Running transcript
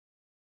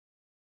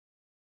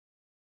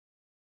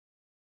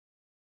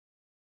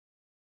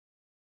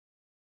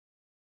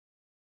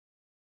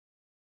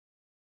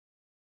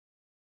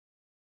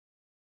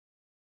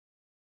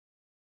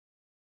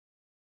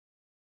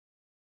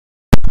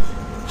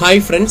Hi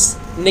friends,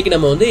 இன்னைக்கு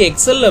நம்ம வந்து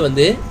எக்ஸல்ல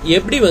வந்து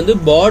எப்படி வந்து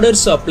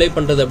பார்டர்ஸ் அப்ளை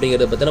பண்றது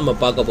அப்படிங்கறத பத்தி நம்ம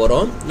பார்க்க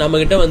போறோம்.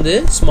 நம்மகிட்ட வந்து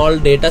ஸ்மால்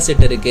டேட்டா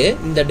செட் இருக்கு.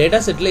 இந்த டேட்டா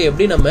செட்ல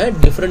எப்படி நம்ம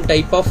டிஃபரண்ட்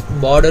டைப் ஆஃப்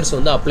பார்டர்ஸ்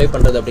வந்து அப்ளை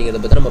பண்றது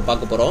அப்படிங்கறத பத்தி நம்ம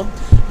பார்க்க போறோம்.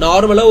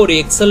 நார்மலா ஒரு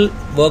எக்ஸல்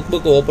வொர்க்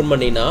புக் ஓபன்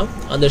பண்ணினா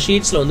அந்த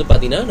ஷீட்ஸ்ல வந்து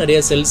பாத்தீங்கன்னா நிறைய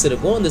செல்ஸ்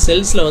இருக்கும். அந்த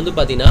செல்ஸ்ல வந்து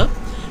பாத்தீங்கன்னா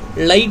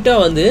லைட்டா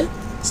வந்து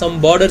some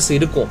borders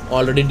இருக்கும்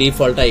ஆல்ரெடி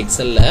டிஃபால்ட்டா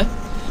எக்ஸல்ல.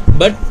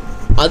 பட்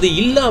அது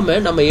இல்லாம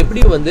நம்ம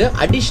எப்படி வந்து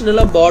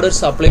அடிஷனலா பார்டர்ஸ்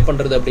அப்ளை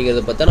பண்றது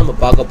அப்படிங்கறத பத்தி நம்ம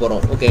பார்க்க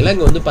போறோம். ஓகேங்களா?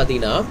 இங்க வந்து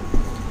பாத்தீங்கன்னா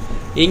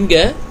இங்க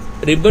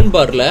ரிப்பன்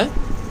பார்ல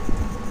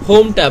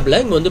ஹோம் டாப்ல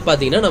இங்க வந்து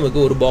பாத்தீங்கன்னா நமக்கு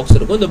ஒரு பாக்ஸ்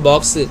இருக்கும். இந்த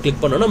பாக்ஸ் கிளிக்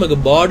பண்ணோம்னா நமக்கு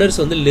பார்டர்ஸ்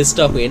வந்து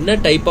லிஸ்ட் ஆகும். என்ன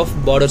டைப் ஆஃப்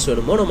பார்டர்ஸ்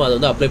வேணுமோ நம்ம அதை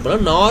வந்து அப்ளை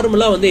பண்ணலாம்.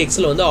 நார்மலா வந்து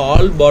எக்ஸல் வந்து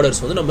ஆல்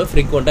பார்டர்ஸ் வந்து நம்ம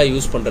ஃப்ரீக்வெண்டா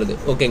யூஸ் பண்றது.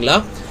 ஓகேங்களா?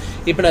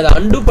 இப்போ நான் அதை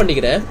அன்டூ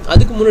பண்ணிக்கிறேன்.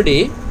 அதுக்கு முன்னாடி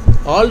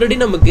ஆல்ரெடி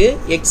நமக்கு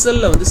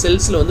எக்ஸல்ல வந்து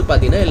செல்ஸ்ல வந்து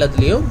பாத்தீங்கன்னா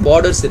எல்லாத்துலயும்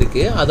பார்டர்ஸ்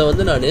இருக்கு. அதை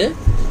வந்து நான்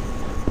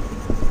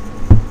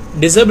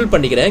டிசேபிள்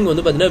பண்ணிக்கிறேன். இங்க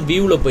வந்து பாத்தீங்கன்னா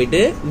வியூல போயிட்டு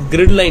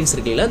கிரிட் லைன்ஸ்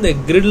இருக்குங்களா, அந்த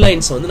கிரிட்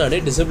லைன்ஸ் வந்து நான்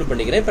டிசேபிள்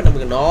பண்ணிக்கிறேன். இப்போ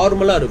நமக்கு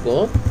நார்மலா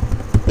இருக்கும்.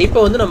 இப்போ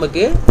வந்து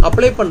நமக்கு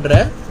அப்ளை பண்ற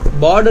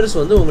பார்டர்ஸ்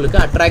வந்து உங்களுக்கு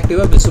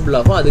அட்ராக்டிவா விசிபிள்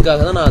ஆகும். அதுக்காக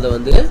தான் நான் அதை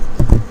வந்து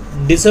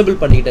டிசேபிள்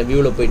பண்ணிக்கிட்டேன்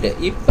வியூல போயிட்டு.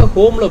 இப்போ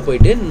ஹோம்ல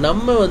போயிட்டு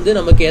நம்ம வந்து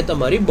நமக்கு ஏத்த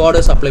மாதிரி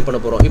பார்டர்ஸ் அப்ளை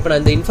பண்ண போறோம். இப்போ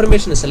நான் இந்த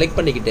இன்ஃபர்மேஷனை செலக்ட்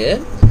பண்ணிக்கிட்டு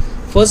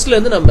ஃபர்ஸ்ட்ல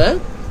இருந்து நம்ம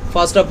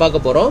ஃபாஸ்டா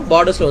பார்க்க போறோம்.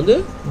 பார்டர்ஸ்ல வந்து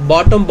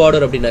பாட்டம்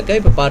பார்டர் அப்படின்னாக்கா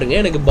இப்போ பாருங்க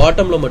எனக்கு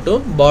பாட்டம்ல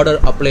மட்டும்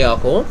பார்டர் அப்ளை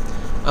ஆகும்.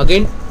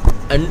 அகைன்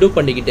அன்டூ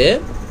பண்ணிக்கிட்டு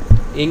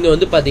இங்க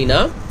வந்து பாத்தீங்கன்னா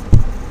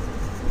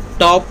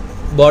டாப்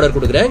பார்டர்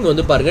கொடுக்குறேன். இங்க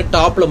வந்து பாருங்க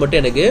டாப்ல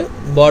மட்டும் எனக்கு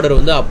பார்டர்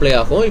வந்து அப்ளை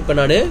ஆகும். இப்போ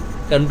நான்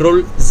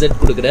கண்ட்ரோல் Z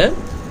கொடுக்குறேன்.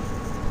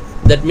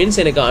 தட்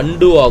மீன்ஸ் எனக்கு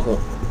அன்டூ ஆகும்.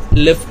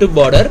 லெஃப்ட்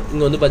பார்டர்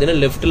இங்க வந்து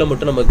பாத்தீங்கன்னா லெஃப்ட்ல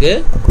மட்டும் நமக்கு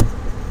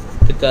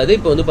இருக்காது.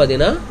 இப்போ வந்து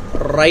பாத்தீங்கன்னா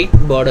ரைட்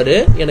பார்டரு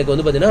எனக்கு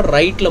வந்து பாத்தீங்கன்னா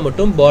ரைட்ல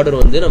மட்டும்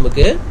பார்டர் வந்து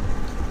நமக்கு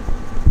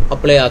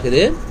அப்ளை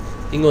ஆகுது.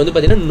 இங்க வந்து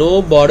பாத்தீங்கன்னா நோ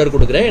பார்டர்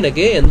கொடுக்குறேன்.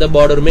 எனக்கு எந்த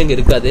பார்டருமே இங்க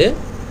இருக்காது.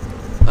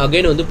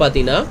 அகைன் வந்து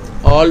பாத்தீங்கன்னா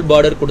ஆல்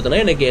பார்டர் கொடுத்தனா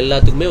எனக்கு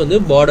எல்லாத்துக்குமே வந்து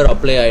பார்டர்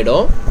அப்ளை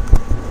ஆயிடும்.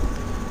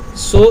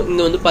 சோ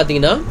இங்க வந்து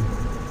பாத்தீங்கன்னா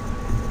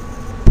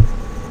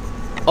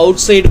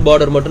அவுட் சைடு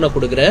பார்டர் மட்டும் நான்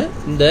கொடுக்குறேன்.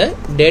 இந்த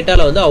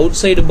டேட்டால வந்து அவுட்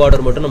சைடு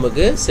பார்டர் மட்டும்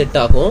நமக்கு செட்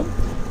ஆகும்.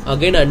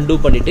 அகைன் அன்டூ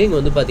பண்ணிட்டு இங்க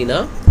வந்து பாத்தீங்கன்னா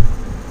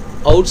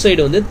அவுட்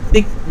சைடு வந்து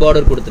திக்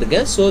பார்டர்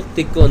கொடுத்துருக்கேன். சோ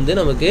திக் வந்து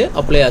நமக்கு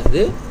அப்ளை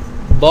ஆகுது.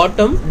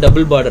 பாட்டம்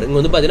டபுள் பார்டர் இங்க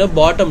வந்து பாத்தீங்கன்னா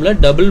பாட்டம்ல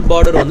டபுள்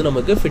பார்டர் வந்து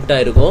நமக்கு ஃபிட்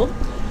ஆயிருக்கும்.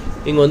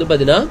 இங்க வந்து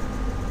பாத்தீங்கன்னா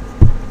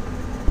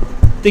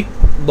திக்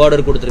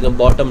பார்டர் கொடுத்துருக்கேன்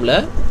பாட்டம்ல.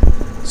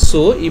 ஸோ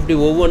இப்படி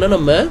ஒவ்வொன்றா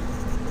நம்ம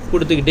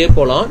கொடுத்துக்கிட்டே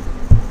போகலாம்.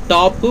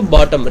 டாப்பு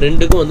பாட்டம்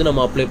ரெண்டுக்கும் வந்து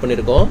நம்ம அப்ளை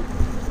பண்ணியிருக்கோம்.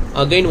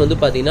 அகைன் வந்து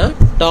பார்த்தீங்கன்னா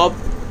டாப்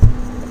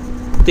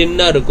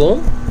தின்னாக இருக்கும்,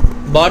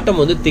 பாட்டம்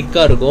வந்து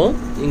திக்காக இருக்கும்.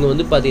 இங்கே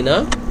வந்து பார்த்தீங்கன்னா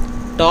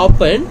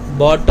top and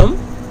bottom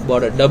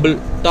border double,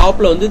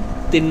 டாப்பில் வந்து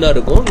தின்னாக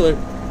இருக்கும்,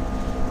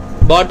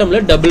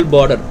 பாட்டமில் டபுள்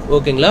பார்டர்.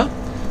 ஓகேங்களா?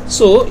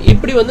 ஸோ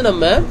இப்படி வந்து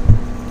நம்ம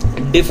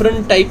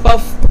டிஃப்ரெண்ட் டைப்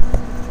ஆஃப்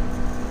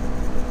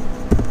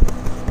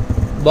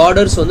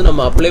பார்டர்ஸ் வந்து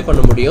நம்ம அப்ளை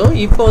பண்ண முடியும்.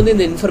 இப்போ வந்து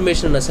இந்த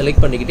இன்ஃபர்மேஷன் நான்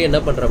செலக்ட் பண்ணிக்கிட்டு என்ன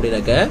பண்றேன்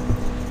அப்படின்னாக்க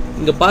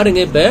இங்க பாருங்க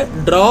இப்ப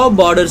டிரா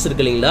பார்டர்ஸ்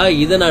இருக்கு இல்லைங்களா,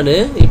 இதை நான்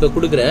இப்ப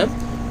கொடுக்குறேன்.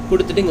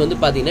 கொடுத்துட்டு இங்க வந்து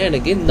பாத்தீங்கன்னா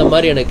எனக்கு இந்த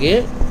மாதிரி எனக்கு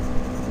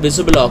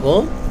விசிபிள்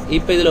ஆகும்.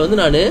 இப்போ இதுல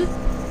வந்து நான்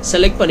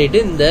செலக்ட் பண்ணிட்டு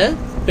இந்த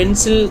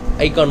பென்சில்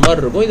ஐகான்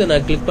மாதிரி இருக்கும், இதை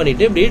நான் கிளிக்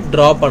பண்ணிட்டு இப்படி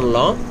டிரா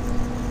பண்ணலாம்.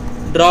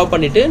 டிரா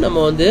பண்ணிட்டு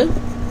நம்ம வந்து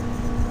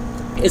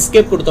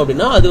எஸ்கேப் கொடுத்தோம்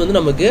அப்படின்னா அது வந்து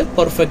நமக்கு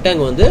பர்ஃபெக்டா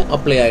இங்க வந்து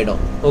அப்ளை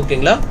ஆயிடும்.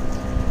 ஓகேங்களா?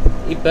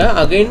 இப்போ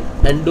அகைன்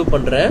அன்டூ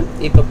பண்றேன்.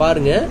 இப்போ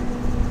பாருங்க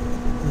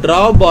டிரா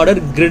பார்டர்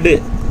கிரிட்,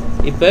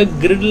 இப்போ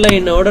கிரிட்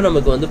லைனோட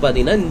நமக்கு வந்து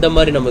பாத்தீங்கன்னா இந்த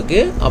மாதிரி நமக்கு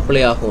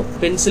அப்ளை ஆகும்.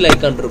 பென்சில்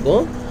ஐகான்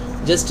இருக்கும்.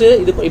 ஜஸ்ட்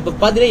இது இப்போ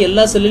பாத்தீங்கன்னா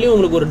எல்லா செல்லையும்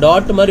உங்களுக்கு ஒரு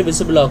டாட் மாதிரி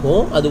விசிபிள்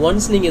ஆகும். அது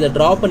ஒன்ஸ் நீங்க இதை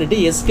டிரா பண்ணிட்டு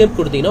எஸ்கேப்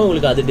கொடுத்தீங்கன்னா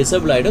உங்களுக்கு அது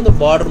டிசேபிள் ஆயிடும். இந்த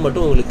பார்டர்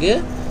மட்டும் உங்களுக்கு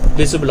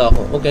விசிபிள்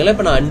ஆகும். ஓகேங்களா?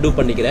 இப்போ நான் அன்டூ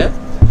பண்ணிக்கிறேன்.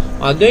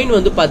 அகைன்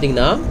வந்து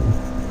பாத்தீங்கன்னா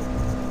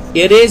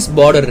எரேஸ்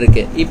பார்டர்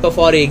இருக்கு. இப்போ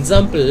ஃபார்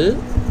எக்ஸாம்பிள்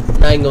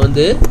நான் இங்க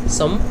வந்து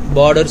சம்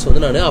பார்டர்ஸ்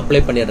வந்து நான் அப்ளை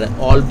பண்ணிடுறேன்.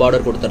 ஆல்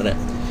பார்டர் கொடுத்துட்றேன்.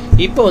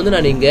 இப்போ வந்து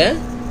நான் இங்க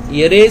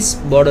எரேஸ்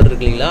பார்டர்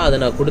இருக்கு இல்லைங்களா, அதை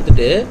நான்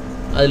கொடுத்துட்டு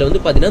அதுல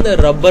வந்து பாத்தீங்கன்னா இந்த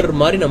ரப்பர்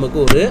மாதிரி நமக்கு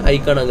ஒரு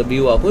ஐகான் அங்க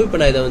வியூ ஆகும். இப்போ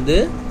நான் இதை வந்து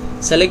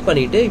செலக்ட்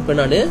பண்ணிட்டு இப்போ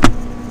நான்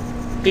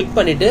கிளிக்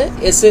பண்ணிட்டு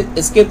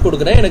எஸ்கேப்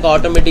கொடுக்குறேன். எனக்கு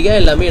ஆட்டோமேட்டிக்கா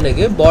எல்லாமே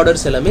எனக்கு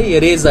பார்டர்ஸ் எல்லாமே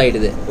எரேஸ்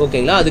ஆயிடுது.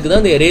 ஓகேங்களா? அதுக்கு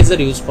தான் இந்த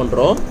எரேசர் யூஸ்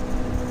பண்றோம்.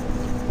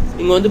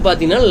 இங்க வந்து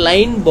பாத்தீங்கன்னா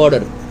லைன்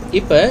பார்டர்.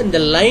 இப்போ இந்த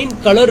லைன்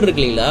கலர்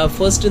இருக்கு இல்லைங்களா,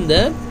 ஃபர்ஸ்ட் இந்த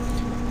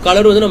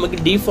கலர் வந்து நமக்கு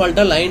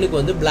டிஃபால்ட்டா லைனுக்கு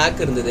வந்து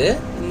பிளாக் இருந்தது.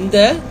 இந்த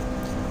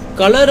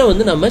கலரை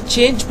வந்து நம்ம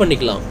சேஞ்ச்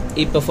பண்ணிக்கலாம்.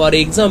 இப்போ ஃபார்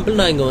எக்ஸாம்பிள்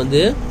நான் இங்க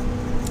வந்து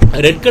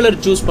ரெட் கலர்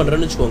சூஸ்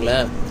பண்றேன்னு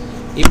வச்சுக்கோங்களேன்.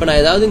 இப்போ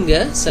நான் ஏதாவது இங்க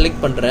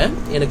செலக்ட் பண்றேன்,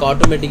 எனக்கு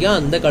ஆட்டோமேட்டிக்கா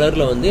அந்த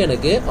கலர்ல வந்து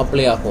எனக்கு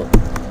அப்ளை ஆகும்.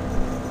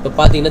 இப்போ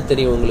பாத்தீங்கன்னா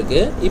தெரியும்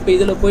உங்களுக்கு. இப்போ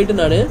இதுல போயிட்டு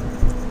நான்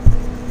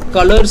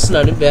கலர்ஸ்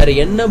நான் வேற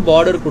என்ன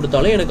பார்டர்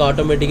கொடுத்தாலும் எனக்கு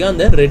ஆட்டோமேட்டிக்கா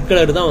அந்த ரெட்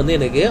கலர் தான் வந்து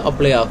எனக்கு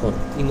அப்ளை ஆகும்.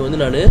 இங்க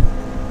வந்து நான்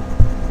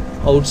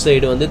அவுட்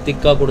சைடு வந்து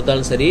திக்கா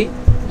கொடுத்தாலும் சரி,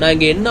 நான்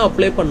இங்க என்ன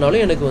அப்ளை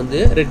பண்ணாலும் எனக்கு வந்து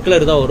ரெட்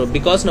கலர் தான் வரும்.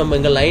 பிகாஸ் நம்ம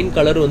இங்க லைன்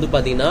கலர் வந்து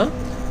பாத்தீங்கன்னா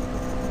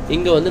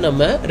இங்க வந்து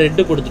நம்ம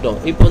ரெட் கொடுத்துட்டோம்.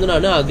 இப்போ வந்து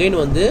நான் அகைன்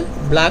வந்து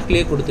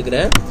பிளாக்லயே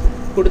கொடுத்துக்கிறேன்.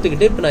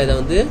 கொடுத்துக்கிட்டு இப்போ நான் இதை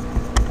வந்து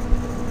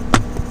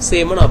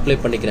சேமாக நான் அப்ளை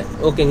பண்ணிக்கிறேன்.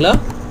 ஓகேங்களா?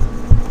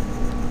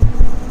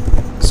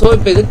 ஸோ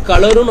இப்போ இது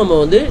கலரும் நம்ம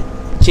வந்து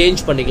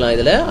சேஞ்ச் பண்ணிக்கலாம்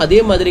இதில். அதே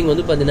மாதிரி இங்கே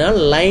வந்து பார்த்தீங்கன்னா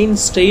லைன்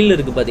ஸ்டைல்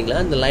இருக்குது பார்த்தீங்களா?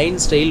 இந்த லைன்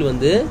ஸ்டைல்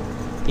வந்து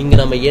இங்கே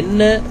நம்ம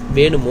என்ன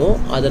வேணுமோ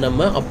அதை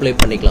நம்ம அப்ளை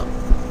பண்ணிக்கலாம்.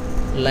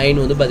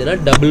 லைன் வந்து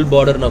பார்த்தீங்கன்னா டபுள்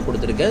பார்டர் நான்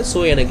கொடுத்துருக்கேன். ஸோ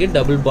எனக்கு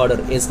டபுள்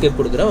பார்டர் எஸ்கேப்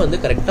கொடுக்குறேன் வந்து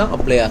கரெக்டாக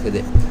அப்ளை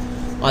ஆகுது.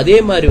 அதே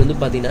மாதிரி வந்து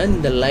பார்த்தீங்கன்னா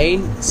இந்த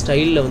லைன்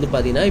ஸ்டைலில் வந்து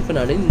பார்த்தீங்கன்னா இப்போ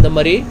நான் இந்த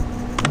மாதிரி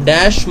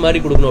டேஷ் மாதிரி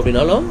கொடுக்கணும்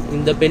அப்படின்னாலும்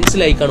இந்த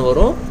பென்சில் ஐக்கான்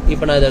வரும்.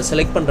 இப்போ நான் இதை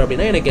செலக்ட் பண்ணுறேன்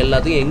அப்படின்னா எனக்கு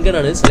எல்லாத்தையும் எங்கே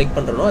நான் செலக்ட்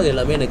பண்ணுறேனோ அது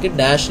எல்லாமே எனக்கு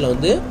டேஷில்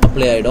வந்து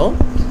அப்ளை ஆகிடும்.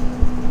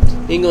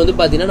 இங்கே வந்து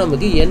பார்த்தீங்கன்னா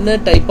நமக்கு என்ன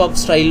டைப் ஆஃப்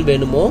ஸ்டைல்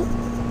வேணுமோ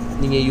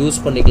நீங்கள் யூஸ்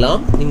பண்ணிக்கலாம்.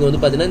 நீங்கள்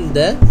வந்து பார்த்தீங்கன்னா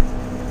இந்த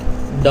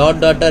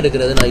டாட்டாக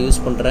இருக்கிறத நான்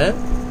யூஸ் பண்ணுறேன்.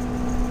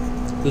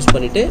 யூஸ்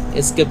பண்ணிவிட்டு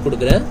எஸ்கேப்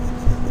கொடுக்குறேன்.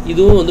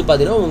 இதுவும் வந்து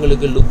பார்த்தீங்கன்னா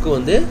உங்களுக்கு லுக்கு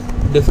வந்து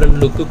டிஃப்ரெண்ட்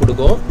லுக்கு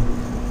கொடுக்கும்.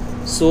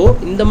 ஸோ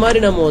இந்த மாதிரி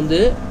நம்ம வந்து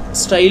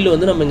ஸ்டைல்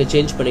வந்து நம்ம இங்கே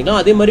சேஞ்ச் பண்ணிக்கலாம்.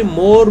 அதே மாதிரி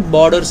மோர்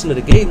பார்டர்ஸ்னு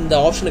இருக்குது. இந்த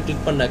ஆப்ஷனை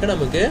கிளிக் பண்ணாக்க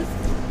நமக்கு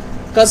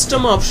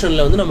கஸ்டம்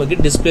ஆப்ஷனில் வந்து நமக்கு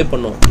டிஸ்பிளே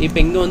பண்ணும். இப்போ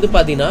இங்கே வந்து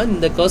பார்த்தீங்கன்னா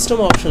இந்த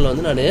கஸ்டம் ஆப்ஷனில்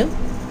வந்து நான்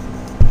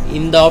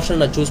இந்த ஆப்ஷன்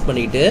நான் சூஸ்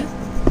பண்ணிக்கிட்டு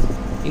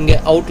இங்கே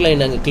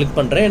அவுட்லைன் அங்கே கிளிக்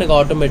பண்ணுறேன். எனக்கு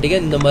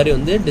ஆட்டோமேட்டிக்காக இந்த மாதிரி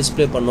வந்து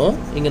டிஸ்பிளே பண்ணும்.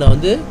 இங்கே நான்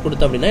வந்து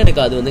கொடுத்தேன் அப்படின்னா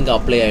எனக்கு அது வந்து இங்கே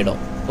அப்ளை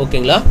ஆகிடும்.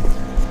 ஓகேங்களா?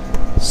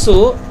 ஸோ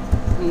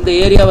இந்த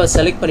ஏரியாவை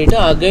செலக்ட் பண்ணிவிட்டு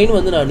அகைன்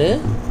வந்து நான்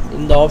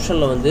இந்த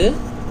ஆப்ஷனில் வந்து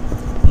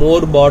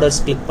மோர் பார்டர்ஸ்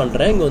கிளிக்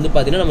பண்ணுறேன். இங்கே வந்து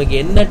பார்த்தீங்கன்னா நமக்கு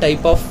என்ன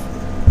டைப் ஆஃப்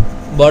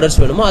பார்டர்ஸ்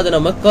வேணுமோ அதை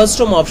நம்ம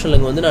கஸ்டம் ஆப்ஷனில்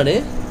இங்கே வந்து நான்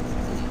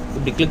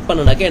இப்படி கிளிக்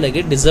பண்ணனாக்கா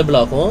எனக்கு டிசபிள்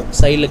ஆகும்.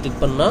 சைடில்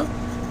கிளிக் பண்ணால்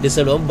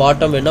டிசபிள் ஆகும்.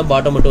 பாட்டம் வேணால்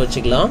பாட்டம் மட்டும்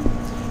வச்சுக்கலாம்.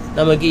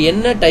 நமக்கு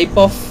என்ன டைப்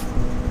ஆஃப்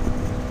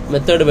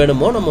மெத்தட்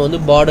வேணுமோ நம்ம வந்து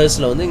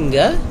பார்டர்ஸில் வந்து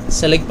இங்கே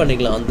செலக்ட்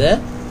பண்ணிக்கலாம். அந்த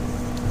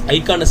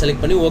ஐக்கானை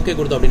செலக்ட் பண்ணி ஓகே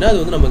கொடுத்தோம் அப்படின்னா அது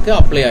வந்து நமக்கு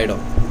அப்ளை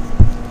ஆகிடும்.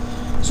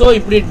 ஸோ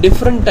இப்படி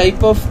டிஃப்ரெண்ட்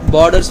டைப் ஆஃப்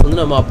பார்டர்ஸ் வந்து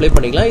நம்ம அப்ளை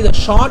பண்ணிக்கலாம். இதை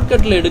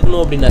ஷார்ட்கட்டில்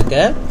எடுக்கணும் அப்படின்னாக்க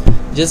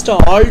ஜஸ்ட்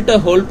ஆல்ட்டை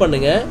ஹோல்ட்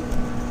பண்ணுங்க.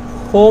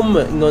 ஹோம்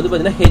இங்கே வந்து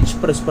பார்த்தீங்கன்னா ஹெச்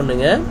ப்ரெஸ்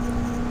பண்ணுங்க,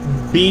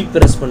 பி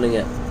ப்ரெஸ் பண்ணுங்க.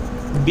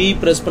 பி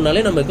ப்ரெஸ்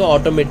பண்ணாலே நமக்கு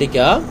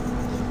ஆட்டோமேட்டிக்காக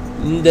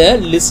இந்த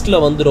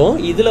லிஸ்ட்டில் வந்துடும்.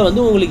 இதில்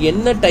வந்து உங்களுக்கு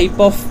என்ன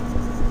டைப் ஆஃப்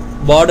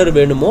பார்டர்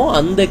வேணுமோ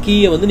அந்த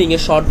கீயை வந்து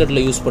நீங்கள்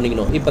ஷார்ட்கட்டில் யூஸ்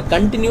பண்ணிக்கணும். இப்போ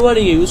கண்டினியூவாக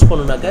நீங்கள் யூஸ்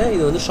பண்ணணுனாக்க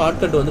இது வந்து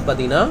ஷார்ட்கட் வந்து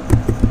பார்த்தீங்கன்னா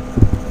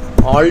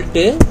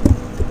alt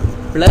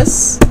plus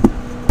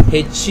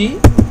HE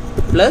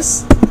plus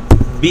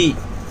B.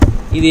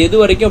 இது எது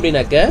வரைக்கும்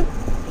அப்படின்னாக்க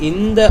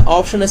இந்த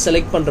ஆப்ஷனை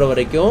செலக்ட் பண்ணுற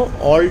வரைக்கும்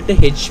ஆல்ட்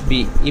ஹெச்பி.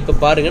 இப்போ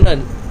பாருங்கள்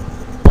நான்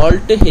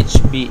ஆல்ட்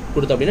ஹெச்பி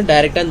கொடுத்தேன் அப்படின்னா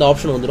டைரெக்டாக இந்த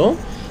ஆப்ஷன் வந்துடும்.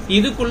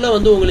 இதுக்குள்ளே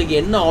வந்து உங்களுக்கு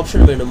என்ன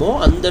ஆப்ஷன் வேணுமோ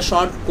அந்த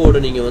ஷார்ட் கோடு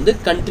நீங்கள் வந்து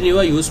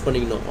கண்டினியூவாக யூஸ்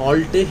பண்ணிக்கணும்.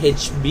 Alt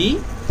HP.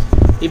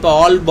 இப்போ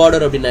ஆல்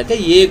பார்டர் அப்படின்னாக்க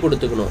ஏ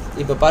கொடுத்துக்கணும்.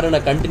 இப்போ பாருங்கள்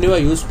நான்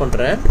கண்டினியூவாக யூஸ்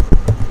பண்ணுறேன்.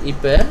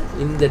 இப்போ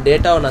இந்த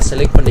டேட்டாவை நான்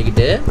செலக்ட்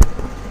பண்ணிக்கிட்டு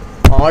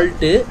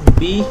ஆல்ட்டு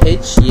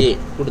பிஹெச்ஏ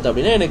கொடுத்தேன்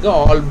அப்படின்னா எனக்கு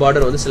ஆல்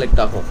பார்டர் வந்து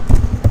செலக்ட் ஆகும்.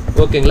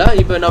 ஓகேங்களா?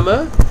 இப்போ நம்ம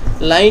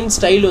லைன்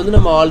ஸ்டைல் வந்து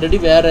நம்ம ஆல்ரெடி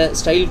வேறு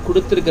ஸ்டைல்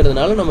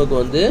கொடுத்துருக்கிறதுனால நமக்கு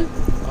வந்து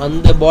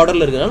அந்த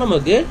பார்டரில் இருக்கிறதுனால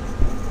நமக்கு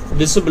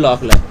விசிபிள்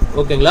ஆகலை.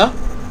 ஓகேங்களா?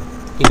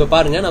 இப்போ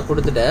பாருங்கள் நான்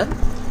கொடுத்துட்டேன்.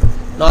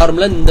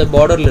 நார்மலாக இந்த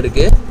பார்டரில்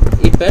இருக்குது.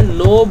 இப்போ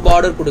நோ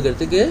பார்டர்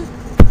கொடுக்கறதுக்கு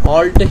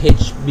ஆல்ட்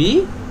ஹெச்பி,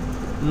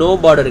 நோ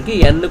பார்டருக்கு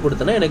என்னு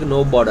கொடுத்தேன்னா எனக்கு நோ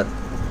பார்டர்.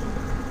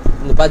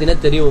 இங்கே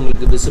பார்த்தீங்கன்னா தெரியும்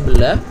உங்களுக்கு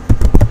விசிபிளில்.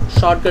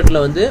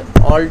 ஷார்ட்கட்டில் வந்து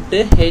ஆல்ட்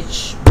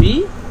ஹெச்பி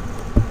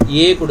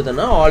ஏ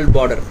கொடுத்தேன்னா ஆல்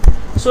பார்டர்.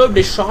 ஸோ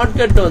இப்படி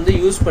ஷார்ட்கட் வந்து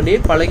யூஸ் பண்ணி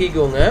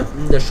பழகிக்கோங்க.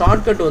 இந்த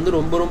ஷார்ட்கட் வந்து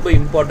ரொம்ப ரொம்ப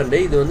இம்பார்ட்டண்ட்டு.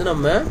 இது வந்து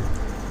நம்ம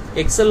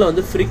எக்ஸலில்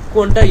வந்து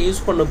ஃப்ரீக்வெண்ட்டாக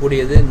யூஸ்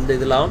பண்ணக்கூடியது இந்த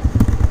இதெல்லாம்.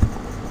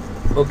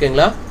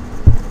 ஓகேங்களா?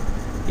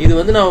 இது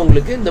வந்து நான்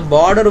உங்களுக்கு இந்த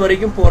பார்டர்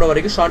வரைக்கும் போகிற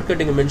வரைக்கும்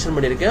ஷார்ட்கட் இங்கே மென்ஷன்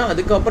பண்ணியிருக்கேன்.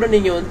 அதுக்கப்புறம்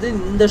நீங்கள் வந்து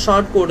இந்த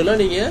ஷார்ட்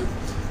கோடெலாம் நீங்கள்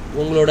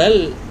உங்களோட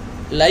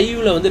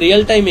லைவில் வந்து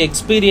ரியல் டைம்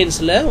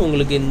எக்ஸ்பீரியன்ஸில்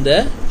உங்களுக்கு இந்த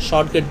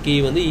ஷார்ட்கட் கீ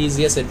வந்து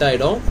ஈஸியாக செட்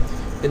ஆகிடும்.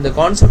 இந்த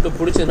கான்செப்ட்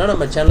பிடிச்சதுன்னா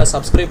நம்ம சேனலை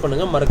சப்ஸ்கிரைப்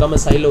பண்ணுங்கள்.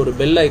 மறக்காமல் சைடில் ஒரு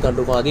பெல் ஐக்கான்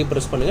இருக்கும், அதையும்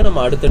ப்ரெஸ் பண்ணுங்கள்.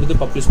 நம்ம அடுத்தடுத்து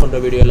பப்ளிஷ் பண்ணுற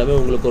வீடியோ எல்லாமே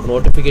உங்களுக்கு ஒரு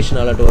நோட்டிஃபிகேஷன்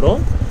அலர்ட்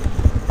வரும்.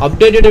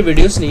 அப்டேட்டட்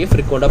வீடியோஸ் நீங்கள்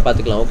ஃப்ரீக்வெண்ட்டாக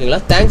பார்த்துக்கலாம்.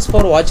 ஓகேங்களா? தேங்க்ஸ்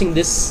ஃபார் வாட்சிங்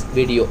திஸ்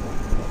வீடியோ.